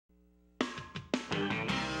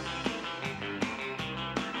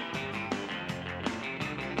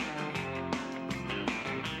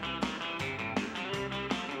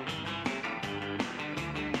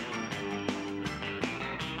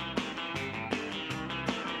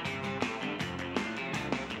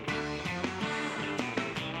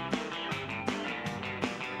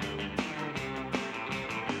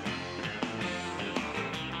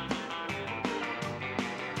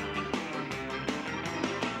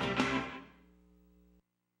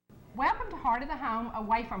Welcome to Heart of the Home,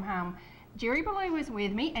 Away from Home. Cherie Ballew is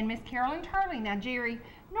with me and Miss Carolyn Turley. Now, Cherie,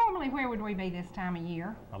 normally where would we be this time of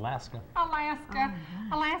year? Alaska. Alaska.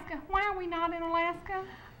 Oh, Alaska. Why are we not in Alaska?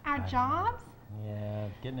 Our jobs? Yeah,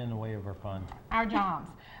 getting in the way of our fun. Our jobs.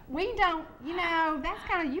 We don't, you know, that's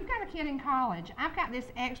kind of, you've got a kid in college. I've got this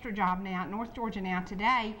extra job now at North Georgia now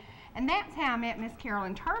today. And that's how I met Miss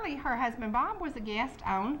Carolyn Turley. Her husband Bob was a guest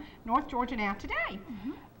on North Georgia Now Today.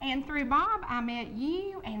 And through Bob, I met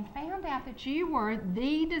you and found out that you were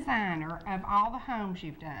the designer of all the homes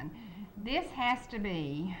you've done. This has to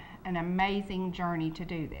be an amazing journey to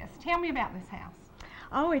do this. Tell me about this house.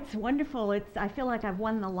 Oh, it's wonderful. I feel like I've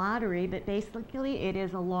won the lottery, but basically it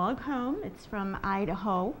is a log home. It's from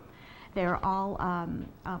Idaho. They're all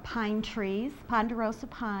pine trees, Ponderosa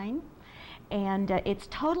pine. And it's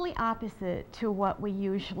totally opposite to what we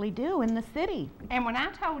usually do in the city. And when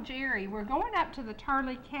I told Cherie we're going up to the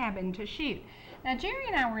Turley cabin to shoot. Now, Cherie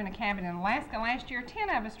and I were in a cabin in Alaska last year. 10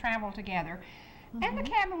 of us traveled together. And the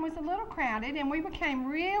cabin was a little crowded, and we became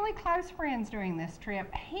really close friends during this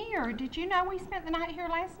trip. Here, did you know we spent the night here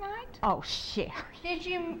last night? Oh, Cherie.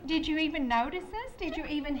 Did you even notice us? Did you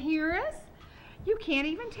even hear us? You can't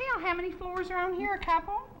even tell how many floors are on here. A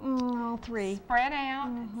couple? Oh, 3. Spread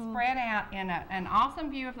out in an awesome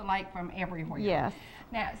view of the lake from everywhere. Yes.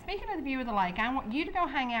 Now, speaking of the view of the lake, I want you to go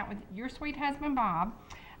hang out with your sweet husband, Bob.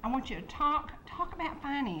 I want you to talk about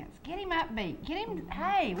finance. Get him upbeat. Get him,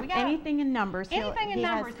 hey, we got anything in numbers. Anything in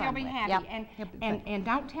numbers, he'll be happy. Yep. And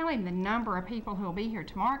don't tell him the number of people who'll be here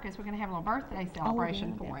tomorrow, because we're going to have a little birthday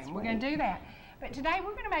celebration for him. We're going to do that. But today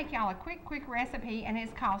we're going to make y'all a quick recipe, and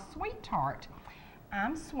it's called Sweet Tart.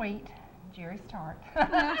 I'm sweet, Cherie's tart.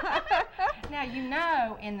 Now, you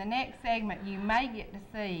know, in the next segment, you may get to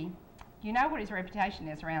see, you know what his reputation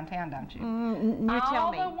is around town, don't you?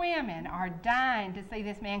 Tell me. All the women are dying to see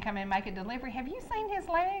this man come in and make a delivery. Have you seen his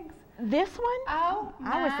legs? This one? Oh,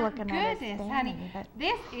 I was looking at goodness, it, honey.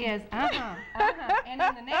 This is, And in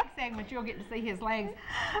the next segment, you'll get to see his legs.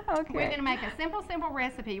 Okay. We're going to make a simple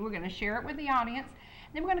recipe. We're going to share it with the audience.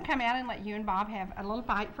 Then we're going to come out and let you and Bob have a little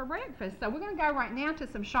bite for breakfast. So we're going to go right now to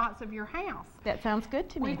some shots of your house. That sounds good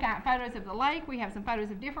to me. We've got photos of the lake. We have some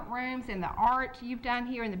photos of different rooms and the art you've done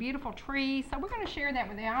here and the beautiful trees. So we're going to share that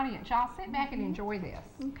with the audience. Y'all sit back and enjoy this.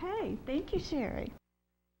 Okay. Thank you, Cherie.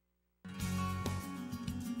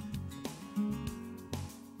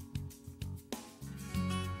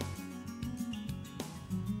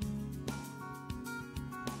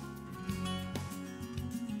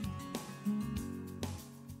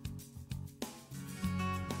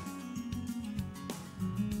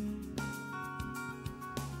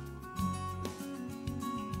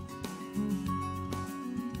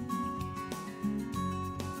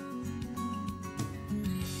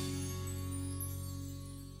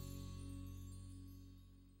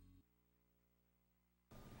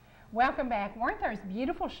 Welcome back. Weren't those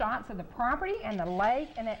beautiful shots of the property and the lake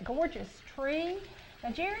and that gorgeous tree?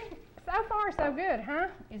 Now, Cherie, so far so good, huh?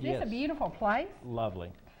 Is this a beautiful place?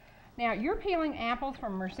 Lovely. Now, you're peeling apples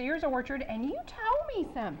from Mercier's Orchard, and you told me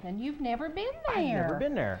something. You've never been there. I've never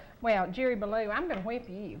been there. Well, Cherie Ballew, I'm going to whip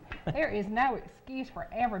you. There is no excuse for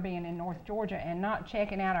ever being in North Georgia and not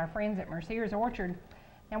checking out our friends at Mercier's Orchard.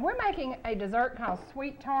 Now, we're making a dessert called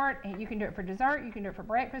Sweet Tart, and you can do it for dessert, you can do it for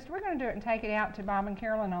breakfast. We're going to do it and take it out to Bob and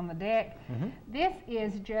Carolyn on the deck. This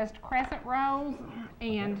is just Crescent Rolls,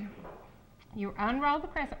 and you unroll the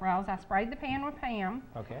Crescent Rolls. I sprayed the pan with Pam.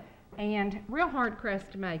 Okay. And real hard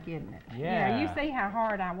crust to make, isn't it? Yeah. You see how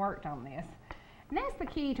hard I worked on this. And that's the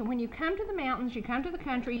key to when you come to the mountains, you come to the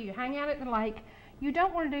country, you hang out at the lake, you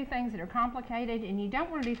don't want to do things that are complicated, and you don't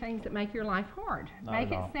want to do things that make your life hard.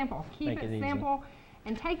 Make it simple. Keep it simple.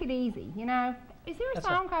 And take it easy, you know. Is there a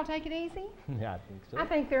song called Take It Easy? Yeah, I think so. I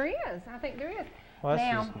think there is. I think there is. Well,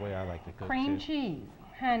 that's now, just the way I like to cook, cream too. cheese.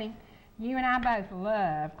 Honey, you and I both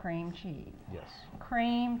love cream cheese. Yes.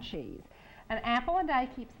 Cream cheese. An apple a day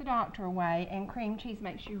keeps the doctor away, and cream cheese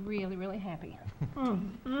makes you really happy.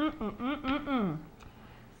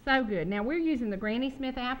 So good. Now, we're using the Granny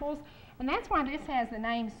Smith apples, and that's why this has the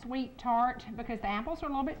name Sweet Tart, because the apples are a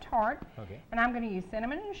little bit tart. Okay. And I'm going to use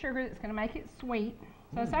cinnamon and sugar that's going to make it sweet.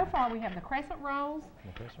 So far we have the Crescent Rolls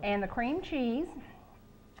and the cream cheese.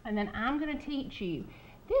 And then I'm going to teach you.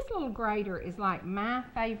 This little grater is like my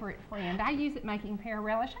favorite friend. I use it making pear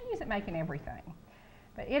relish. I use it making everything.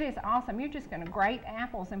 But it is awesome. You're just going to grate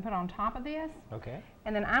apples and put on top of this. Okay.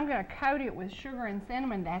 And then I'm going to coat it with sugar and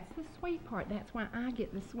cinnamon. That's the sweet part. That's why I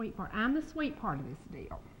get the sweet part. I'm the sweet part of this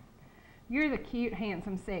deal. You're the cute,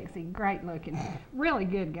 handsome, sexy, great-looking, really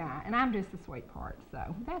good guy, and I'm just the sweet part,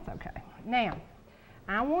 so that's okay. Now,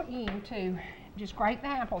 I want you to just grate the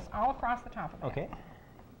apples all across the top of it. Okay.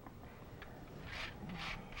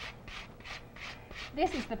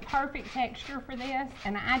 This is the perfect texture for this,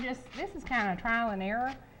 and this is kind of trial and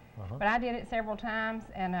error, but I did it several times,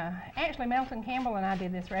 and actually Melton Campbell and I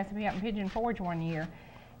did this recipe up in Pigeon Forge one year,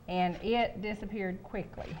 and it disappeared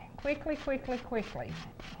quickly.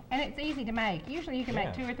 And it's easy to make. Usually you can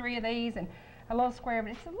make 2 or 3 of these and a little square,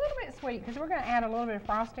 but it's a little bit sweet because we're going to add a little bit of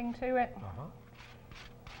frosting to it.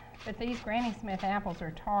 But these Granny Smith apples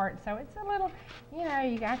are tart, so it's a little, you know,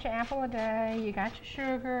 you got your apple a day, you got your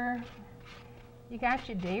sugar, you got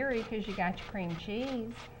your dairy because you got your cream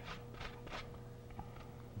cheese.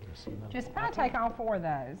 Just probably take all 4 of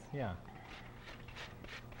those. Yeah.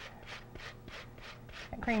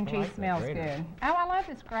 That cream cheese smells good. Oh, I love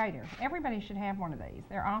this grater. Everybody should have one of these.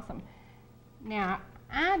 They're awesome. Now,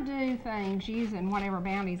 I do things using whatever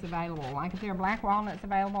Bounty's available. Like if there are black walnuts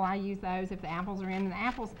available, I use those if the apples are in. And the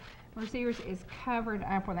apples, Mercier's is covered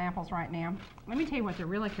up with apples right now. Let me tell you what they're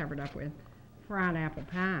really covered up with. Fried apple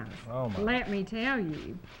pies. Oh my. Let me tell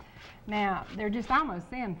you. Now, they're just almost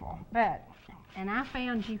sinful, but, and I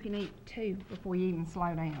found you can eat 2 before you even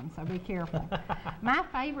slow down, so be careful. My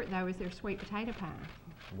favorite, though, is their sweet potato pie.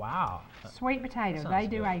 Wow. Sweet potato. They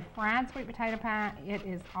do a fried sweet potato pie. It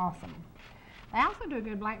is awesome. They also do a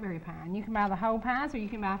good blackberry pie, and you can buy the whole pies or you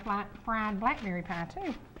can buy fried blackberry pie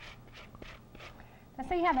too. Now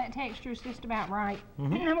see how that texture is just about right?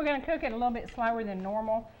 And then we're going to cook it a little bit slower than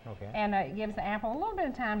normal. Okay. And it gives the apple a little bit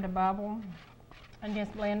of time to bubble and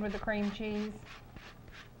just blend with the cream cheese.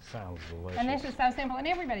 Sounds delicious. And this is so simple, and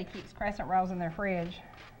everybody keeps Crescent Rolls in their fridge.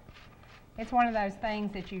 It's one of those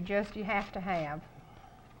things that you have to have.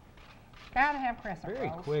 Gotta have Crescent Rolls.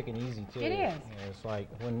 Very quick and easy too. It is. Yeah, it's like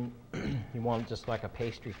when you want just like a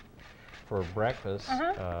pastry for breakfast,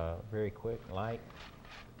 very quick, light.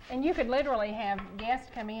 And you could literally have guests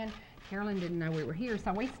come in. Carolyn didn't know we were here,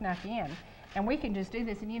 so we snuck in. And we can just do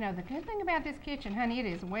this. And you know, the good thing about this kitchen, honey, it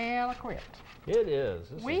is well equipped. It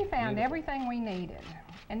is. We found everything we needed.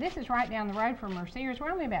 And this is right down the road from Mercier's.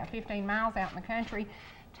 We're only about 15 miles out in the country,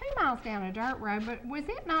 2 miles down a dirt road. But was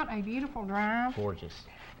it not a beautiful drive? Gorgeous.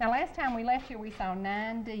 Now, last time we left here, we saw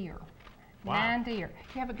 9 deer. Wow. 9 deer.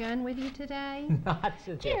 You have a gun with you today? Not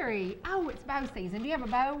today. Cherie, oh, it's bow season. Do you have a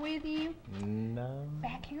bow with you? No.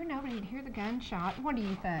 Back here, nobody would hear the gunshot. What do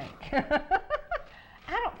you think?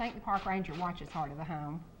 I don't think the park ranger watches Heart of the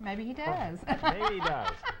Home. Maybe he does. Maybe he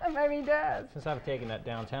does. Maybe he does. Since I've taken that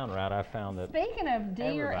downtown route, I've found that. Speaking of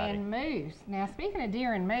deer and moose, now speaking of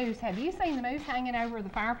deer and moose, have you seen the moose hanging over the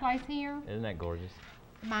fireplace here? Isn't that gorgeous?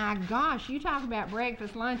 My gosh, you talk about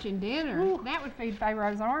breakfast, lunch, and dinner. Ooh. That would feed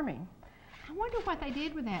Pharaoh's army. I wonder what they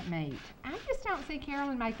did with that meat. I just don't see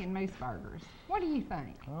Carolyn making moose burgers. What do you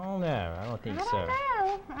think? Oh no, I don't think so.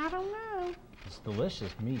 I don't know. It's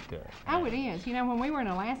delicious meat though. Oh, it is. You know, when we were in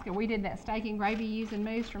Alaska, we did that steak and gravy using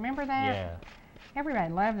moose. Remember that? Yeah.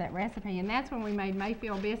 Everybody loved that recipe, and that's when we made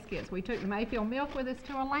Mayfield biscuits. We took the Mayfield milk with us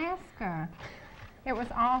to Alaska. It was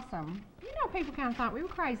awesome. You know, people kind of thought we were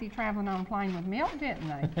crazy traveling on a plane with milk, didn't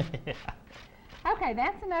they? Yeah. Okay,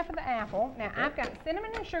 that's enough of the apple. Now, I've got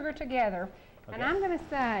cinnamon and sugar together, and I'm going to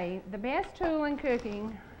say the best tool in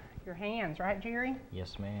cooking, your hands, right, Jerry?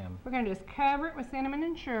 Yes, ma'am. We're going to just cover it with cinnamon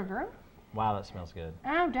and sugar. Wow, that smells good.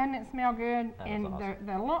 Oh, doesn't it smell good? And awesome.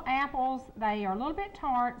 the little apples, they are a little bit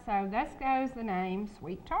tart, so thus goes the name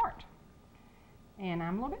Sweet Tart. And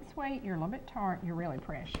I'm a little bit sweet, you're a little bit tart, you're really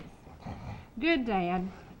precious. Good, Dad.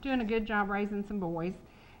 Doing a good job raising some boys.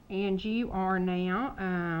 And you are now,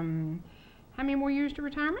 how many more years to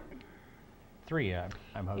retirement? 3,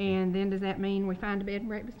 I'm hoping. And then does that mean we find a bed and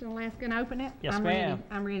breakfast in Alaska and open it? Yes, I'm ma'am. ready.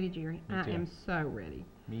 I'm ready, Jerry. Me I too. am so ready.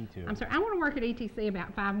 Me too. I'm sorry. I want to work at ETC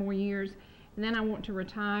about 5 more years, and then I want to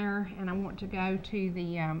retire, and I want to go to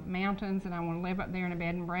the mountains, and I want to live up there in a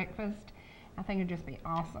bed and breakfast. I think it'd just be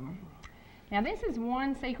awesome. Now, this is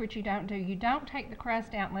one secret you don't do. You don't take the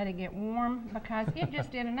crust out and let it get warm, because it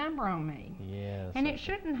just did a number on me. Yes. And it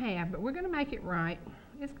shouldn't have, but we're going to make it right.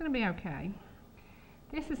 It's going to be okay.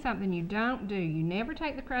 This is something you don't do. You never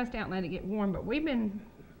take the crust out and let it get warm, but we've been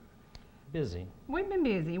busy. We've been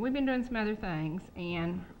busy. We've been doing some other things,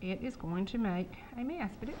 and it is going to make a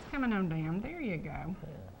mess, but it's coming on down. There you go. Yeah.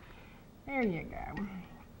 There you go.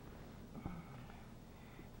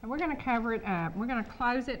 And we're going to cover it up. We're going to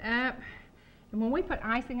close it up, and when we put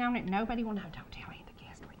icing on it, nobody will know. Don't tell any of the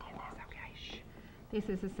guests we did this, okay? Shh. This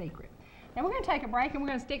is a secret. Now we're going to take a break, and we're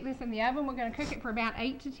going to stick this in the oven. We're going to cook it for about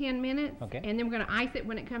 8 to 10 minutes, okay. And then we're going to ice it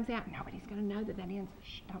when it comes out. Nobody's going to know that ends.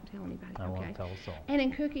 Shh, don't tell anybody, I won't tell us all. And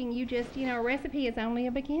in cooking, you just, you know, a recipe is only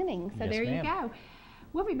a beginning. So yes, there you ma'am. go.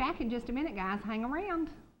 We'll be back in just a minute, guys. Hang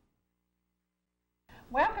around.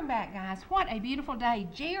 Welcome back, guys. What a beautiful day.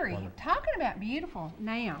 Jerry, talking about beautiful.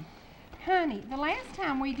 Now, Honey, the last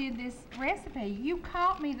time we did this recipe, you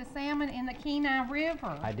caught me the salmon in the Kenai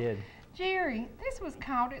River. I did. Jerry, this was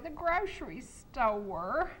caught at the grocery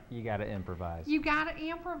store. You got to improvise. You got to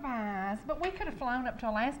improvise. But we could have flown up to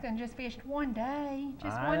Alaska and just fished one day.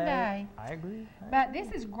 Just one day. I agree. But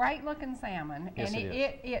this is great looking salmon. Yes, and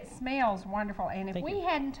it it smells wonderful. And if we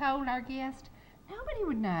hadn't told our guest, nobody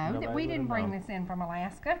would know that we didn't bring this in from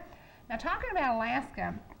Alaska. Now, talking about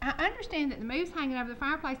Alaska, I understand that the moose hanging over the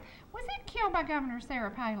fireplace, was it killed by Governor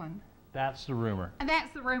Sarah Palin? That's the rumor. And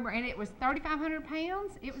that's the rumor, and it was 3,500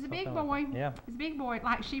 pounds. It was a big boy. Yeah. It was a big boy,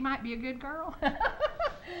 like she might be a good girl.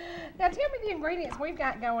 Now, tell me the ingredients we've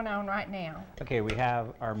got going on right now. Okay, we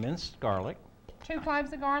have our minced garlic. 2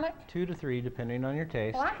 cloves of garlic. 2 to 3, depending on your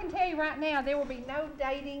taste. Well, I can tell you right now, there will be no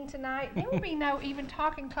dating tonight. There will be no even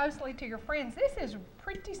talking closely to your friends. This is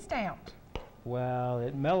pretty stout. Well,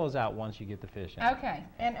 it mellows out once you get the fish in. Okay,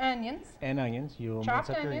 and onions. And onions. You'll Chopped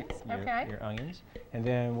mince up onions, your, okay. your onions. And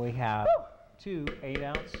then we have 2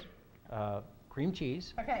 8-ounce cream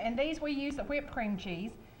cheese. Okay, and these we use the whipped cream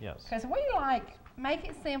cheese. Yes. Because we make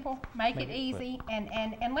it simple, make it easy,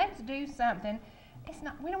 and let's do something. It's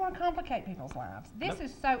not, we don't want to complicate people's lives. This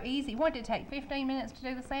is so easy. What did it take, 15 minutes to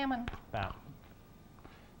do the salmon? About.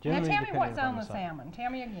 Now Generally, tell me what's depending on the size. salmon. Tell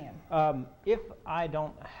me again. If I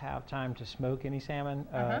don't have time to smoke any salmon,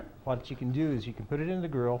 what you can do is you can put it in the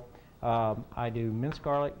grill. I do minced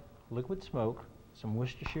garlic, liquid smoke, some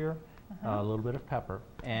Worcestershire, a little bit of pepper,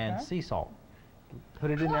 and sea salt. Put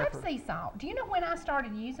it in there. I love sea salt. Do you know when I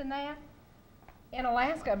started using that? In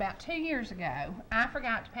Alaska about 2 years ago, I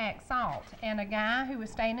forgot to pack salt, and a guy who was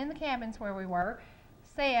staying in the cabins where we were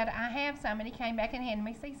said, I have some, and he came back and handed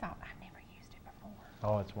me sea salt. I've never used it before.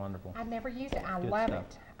 Oh, it's wonderful. I've never used it. I Good love stuff.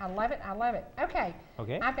 it. I love it. I love it. Okay.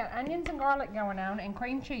 Okay. I've got onions and garlic going on and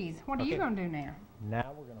cream cheese. What are you going to do now?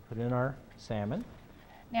 Now we're going to put in our salmon.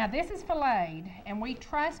 Now this is filleted, and we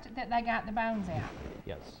trust that they got the bones out.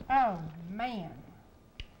 Yes. Oh, man.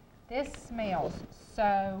 This smells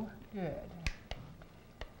so good.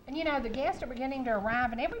 And you know, the guests are beginning to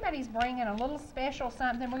arrive, and everybody's bringing a little special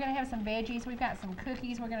something. We're going to have some veggies. We've got some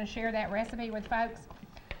cookies. We're going to share that recipe with folks.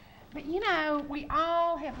 But you know, we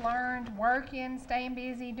all have learned working, staying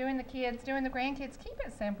busy, doing the kids, doing the grandkids. Keep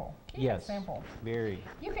it simple. Keep it simple. Very.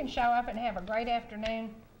 You can show up and have a great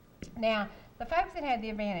afternoon. Now, the folks that had the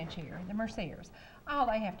advantage here, the Merciers, all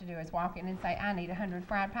they have to do is walk in and say, I need 100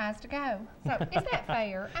 fried pies to go. So, is that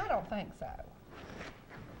fair? I don't think so.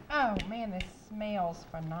 Oh, man, this smells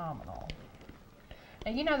phenomenal.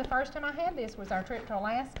 Now, you know, the first time I had this was our trip to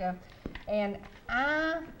Alaska, and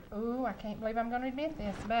I can't believe I'm going to admit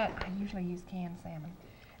this, but I usually use canned salmon.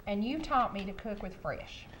 And you taught me to cook with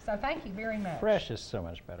fresh. So, thank you very much. Fresh is so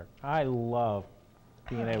much better. I love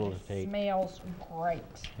being able to take smells great.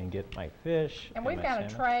 and get my fish. And we've got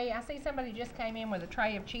a tray. I see somebody just came in with a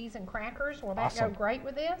tray of cheese and crackers. Will that Awesome. go great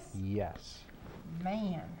with this? Yes.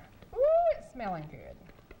 Man, ooh, it's smelling good.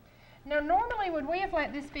 Now, normally, would we have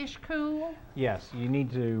let this fish cool? Yes, you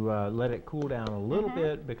need to let it cool down a little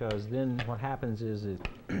bit, because then what happens is it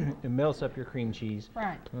melts up your cream cheese.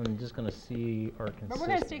 Right. I'm just going to see our consistency. But we're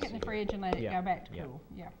going to stick it in the fridge and let it go back to Yeah. cool.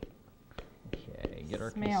 Yeah. Okay, get our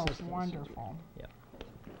Smells consistency. wonderful. Yeah.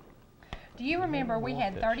 Do you remember we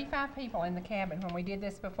had fish. 35 people in the cabin when we did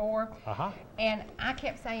this before? And I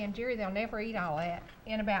kept saying, Jerry, they'll never eat all that.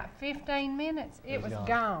 In about 15 minutes, it was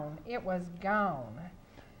gone. It was gone.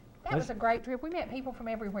 That was a great trip. We met people from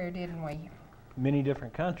everywhere, didn't we? Many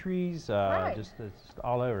different countries, Right. just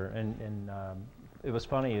all over. And it was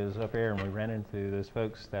funny, it was up there, and we ran into those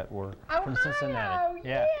folks that were from Cincinnati.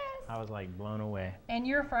 Yes. I was like blown away. And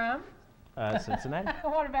you're from? Cincinnati.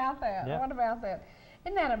 What about that? Yeah. What about that?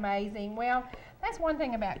 Isn't that amazing? Well, that's one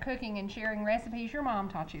thing about cooking and sharing recipes. Your mom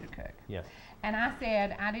taught you to cook. Yes. And I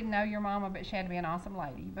said, I didn't know your mama, but she had to be an awesome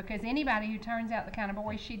lady. Because anybody who turns out the kind of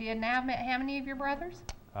boy she did, now I've met how many of your brothers?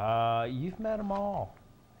 You've met them all.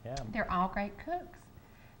 Yeah. They're all great cooks.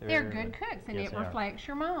 They're good cooks, and Yes, it they are. reflects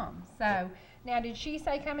your mom. So, now did she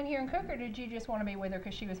say come in here and cook, or did you just want to be with her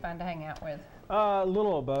because she was fun to hang out with? A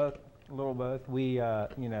little of both. A little of both. We,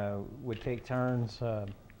 you know, would take turns.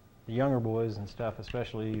 The younger boys and stuff,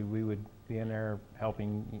 especially, we would be in there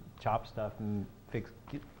helping chop stuff and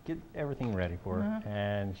get everything ready for her.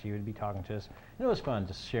 And she would be talking to us. And it was fun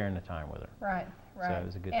just sharing the time with her. Right. So it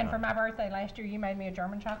was a good And time. for my birthday last year, you made me a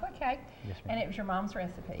German chocolate cake. Yes, ma'am. And it was your mom's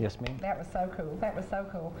recipe. Yes, ma'am. That was so cool. That was so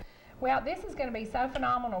cool. Well, this is going to be so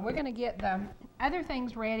phenomenal. We're going to get the other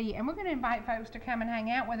things ready, and we're going to invite folks to come and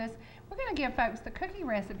hang out with us. We're going to give folks the cookie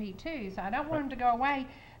recipe, too, so I don't want them to go away.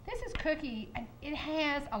 This is cookie, and it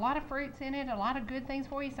has a lot of fruits in it, a lot of good things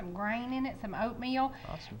for you, some grain in it, some oatmeal.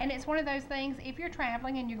 Awesome. And it's one of those things, if you're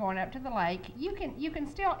traveling and you're going up to the lake, you can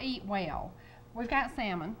still eat well. We've got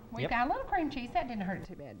salmon. We've got a little cream cheese. That didn't hurt it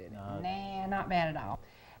too bad, did it? Nah, not bad at all.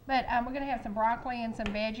 But we're going to have some broccoli and some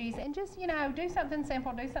veggies, and just, you know, do something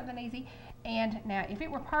simple, do something easy. And now, if it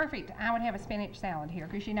were perfect, I would have a spinach salad here,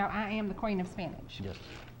 because, you know, I am the queen of spinach. Yes.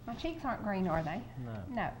 My cheeks aren't green, are they? No.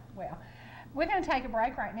 No. Well, we're going to take a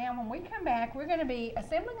break right now. When we come back, we're going to be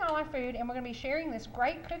assembling all our food, and we're going to be sharing this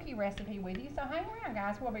great cookie recipe with you. So hang around,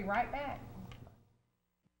 guys. We'll be right back.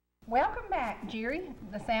 Welcome back, Cherie.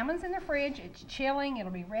 The salmon's in the fridge. It's chilling.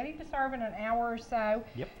 It'll be ready to serve in an hour or so.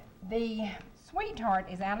 Yep. The sweet tart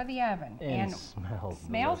is out of the oven. And smells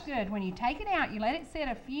delicious. Good. When you take it out, you let it sit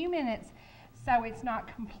a few minutes so it's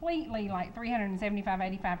not completely like 375,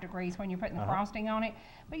 85 degrees when you're putting the frosting on it.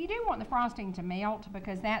 But you do want the frosting to melt,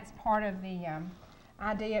 because that's part of the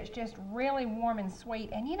idea. It's just really warm and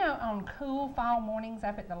sweet. And you know, on cool fall mornings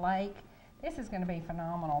up at the lake, this is going to be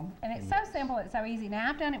phenomenal. And it's so simple, it's so easy. Now,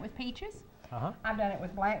 I've done it with peaches, I've done it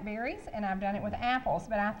with blackberries, and I've done it with apples.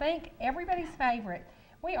 But I think everybody's favorite,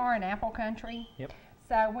 we are an apple country. Yep.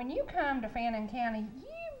 So when you come to Fannin County, you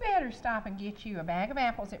better stop and get you a bag of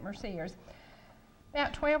apples at Mercier's.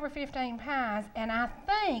 About 12 or 15 pies, and I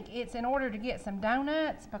think it's in order to get some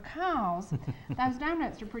donuts, because those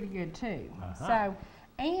donuts are pretty good too. So,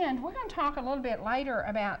 and we're going to talk a little bit later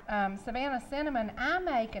about Savannah cinnamon. I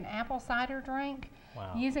make an apple cider drink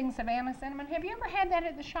using Savannah cinnamon. Have you ever had that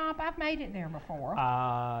at the shop? I've made it there before.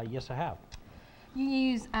 Yes, I have. You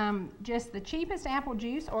use just the cheapest apple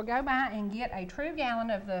juice, or go by and get a true gallon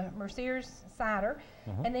of the Mercier's cider,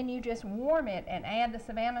 and then you just warm it and add the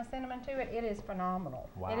Savannah cinnamon to it. It is phenomenal.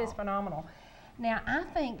 Wow. It is phenomenal. Now, I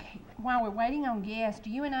think while we're waiting on guests,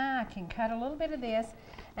 you and I can cut a little bit of this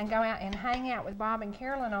and go out and hang out with Bob and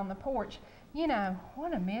Carolyn on the porch. You know,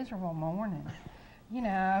 what a miserable morning. You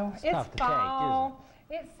know, it's fall.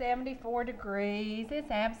 It's 74 degrees.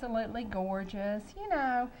 It's absolutely gorgeous. You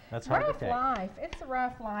know, that's hard to take. Life. It's a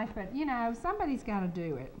rough life, but you know, somebody's got to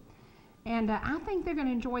do it. And I think they're going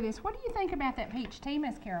to enjoy this. What do you think about that peach tea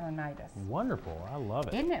Miss Carolyn made us? Wonderful. I love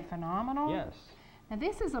it. Isn't it phenomenal? Yes. Now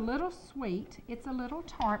this is a little sweet. It's a little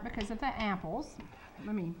tart because of the apples.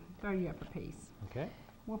 Let me throw you up a piece. Okay.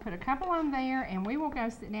 We'll put a couple on there, and we will go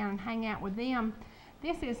sit down and hang out with them.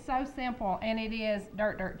 This is so simple, and it is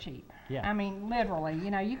dirt cheap. Yeah. I mean, literally.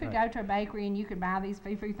 You know, you could go to a bakery and you could buy these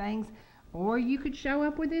foo-foo things, or you could show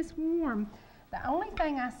up with this warm. The only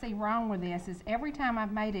thing I see wrong with this is every time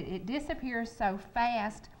I've made it, it disappears so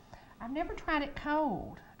fast. I've never tried it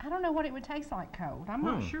cold. I don't know what it would taste like cold. I'm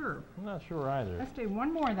not sure. I'm not sure either. Let's do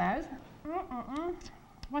one more of those.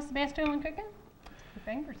 What's the best tool in cooking? Your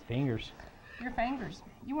fingers. Fingers. Your fingers.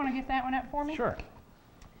 You want to get that one up for me? Sure.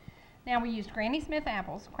 Now, we used Granny Smith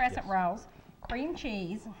apples, Crescent Rolls, cream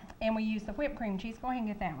cheese, and we used the whipped cream cheese. Go ahead and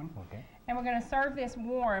get that one. Okay. And we're going to serve this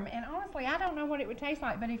warm. And honestly, I don't know what it would taste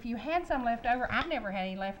like, but if you had some left over, I've never had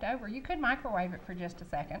any left over, you could microwave it for just a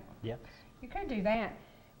second. Yep. You could do that.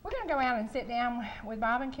 We're going to go out and sit down with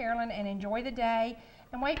Bob and Carolyn and enjoy the day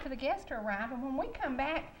and wait for the guests to arrive. And when we come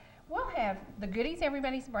back, we'll have the goodies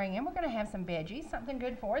everybody's bringing. We're going to have some veggies, something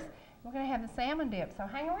good for us. We're going to have the salmon dip. So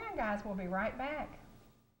hang around, guys. We'll be right back.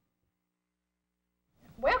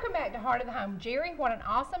 Welcome back to Heart of the Home. Cherie, what an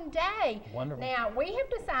awesome day. Wonderful. Now, we have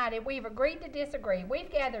decided, we've agreed to disagree.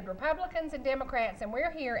 We've gathered Republicans and Democrats, and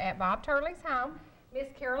we're here at Bob Turley's home. Miss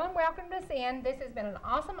Carolyn welcomed us in. This has been an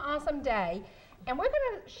awesome, awesome day. And we're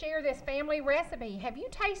going to share this family recipe. Have you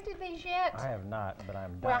tasted these yet? I have not, but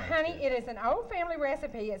I'm dying. Well, honey, it is an old family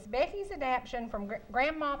recipe. It's Becky's adaptation from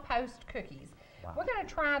Grandma Post cookies. Wow. We're going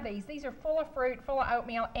to try these. These are full of fruit, full of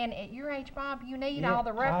oatmeal, and at your age, Bob, you need all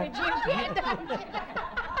the roughage you can, don't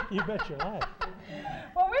you? You bet your life.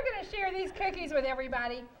 Well, we're going to share these cookies with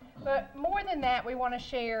everybody, but more than that, we want to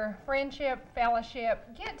share friendship,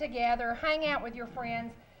 fellowship, get together, hang out with your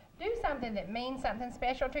friends, do something that means something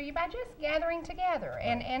special to you by just gathering together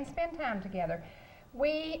and spend time together.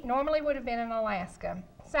 We normally would have been in Alaska.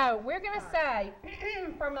 So we're going to say,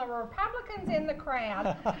 from the Republicans in the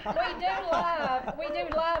crowd, we do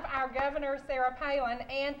love our Governor, Sarah Palin,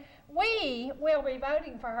 and we will be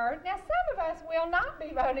voting for her. Now, some of us will not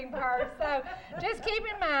be voting for her, so just keep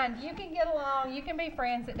in mind, you can get along, you can be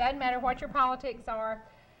friends, it doesn't matter what your politics are.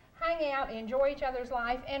 Hang out, enjoy each other's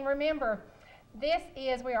life, and remember,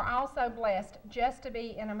 we are also blessed just to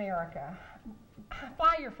be in America.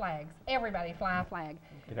 Fly your flags. Everybody fly a flag.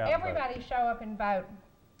 Everybody show up and vote.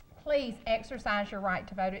 Please exercise your right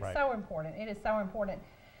to vote. It's so important. It is so important.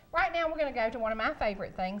 Right now we're going to go to one of my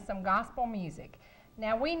favorite things, some gospel music.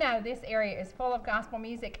 Now, we know this area is full of gospel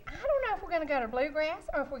music. I don't know if we're going to go to bluegrass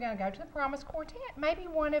or if we're going to go to the Promise Quartet. Maybe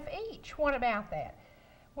one of each. What about that?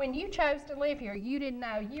 When you chose to live here, you didn't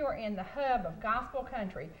know you were in the hub of gospel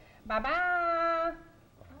country. Bye-bye.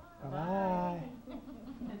 Bye-bye.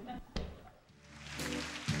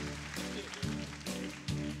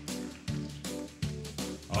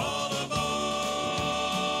 All aboard!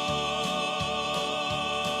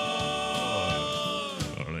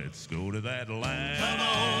 Let's go to that land. Come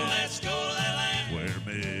on, let's go to that land.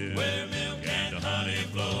 Where milk and honey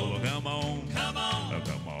flow. Come on, come on,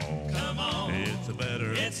 come on, come on. It's a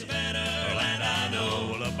better land I know.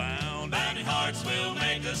 Will abound. Bounding hearts will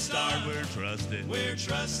make us start. We're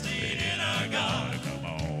trusting in our God. Come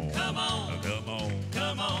on, come on, come on,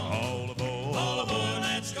 come on. All aboard,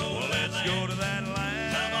 let's go. Well, let's go to that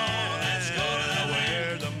land. Come on, let's go to that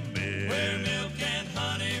land. Where milk and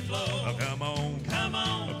honey flow. Come on, come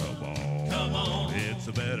on, come on, come on. It's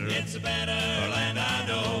a better land I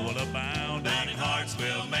know. Will abound. Bounding hearts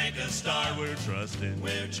will make us start. We're trusting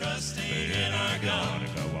in our God.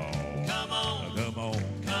 Come on, come on, come on,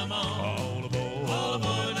 come on. All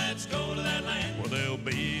aboard, let's go to that land. Well, there'll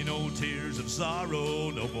be no tears of sorrow,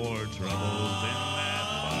 no more troubles in that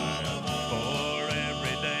fire. For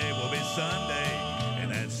every day will be Sunday in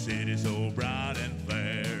that city so bright and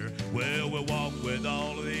fair. Well, we'll walk with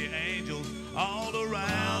all of the angels all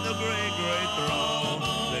around the great, great throne.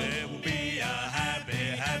 There will be a happy,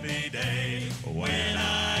 happy day when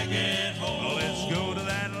I get home. Oh, let's go to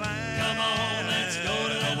that land. Come on, let's go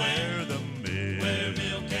to that land. Where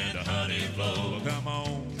milk and honey flow. Come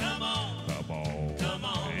on, come on, come on, come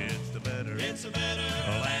on. It's a better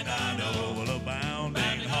land I know. Will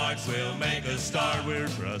abounding hearts will make us start. We're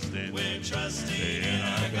trusting in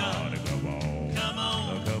our God. Come on, come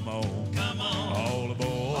on, come on, come on. All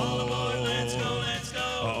aboard, let's go, let's go.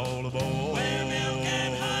 All aboard, where milk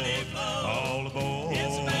and honey flow. All aboard,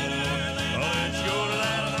 it's a better land I know. Let's go to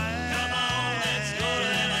that land. Come on, let's go to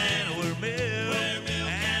that land. Where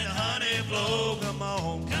milk and honey flow. Come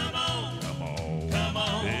on, come on, come on, come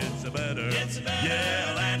on. It's a better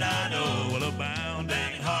land I know. Will abound,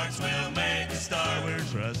 and hearts will make us start.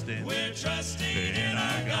 We're trusting in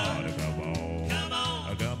our God. Come on, come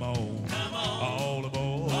on, come on, come on. All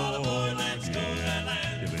aboard, let's go to that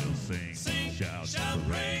land. You will sing, shout,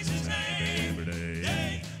 praise His name every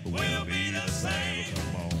day. We'll be the same.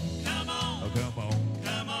 Come on, come on, come on,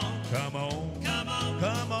 come on, come on, come on,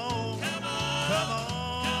 come on, come on, come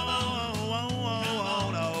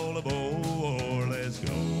on. All aboard, let's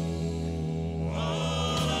go.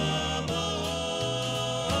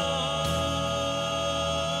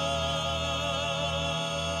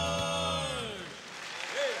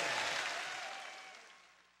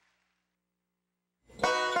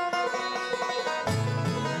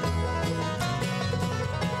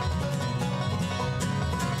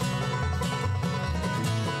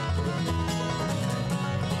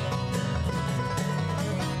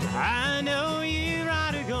 I know you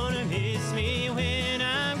right are gonna miss me when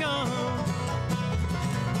I'm gone.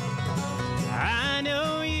 I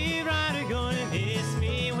know you right are gonna miss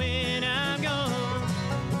me when I'm gone.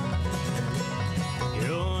 You're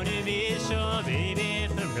gonna miss your baby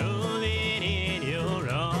from rolling in your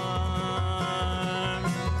arms.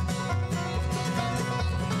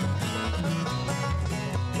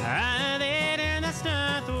 I lay there last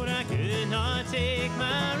night, thought I could not take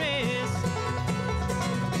my rest.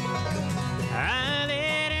 I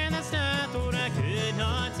lay there last night, thought I could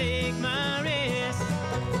not take my rest.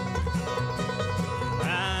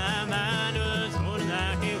 My mind was going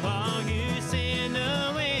like a wild goose in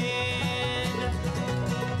the wind.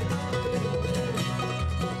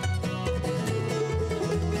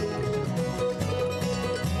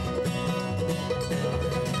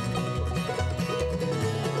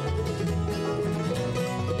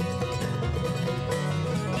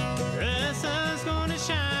 The sun's gonna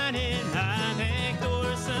shine in my back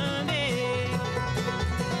door someday.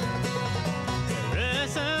 The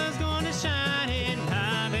sun's gonna shine in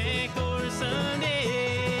my back door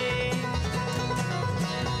someday.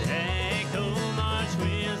 That cold March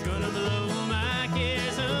wind's gonna blow my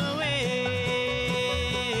cares away.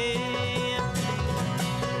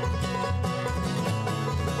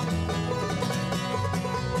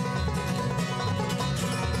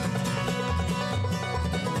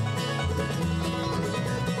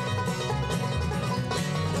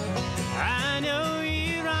 I know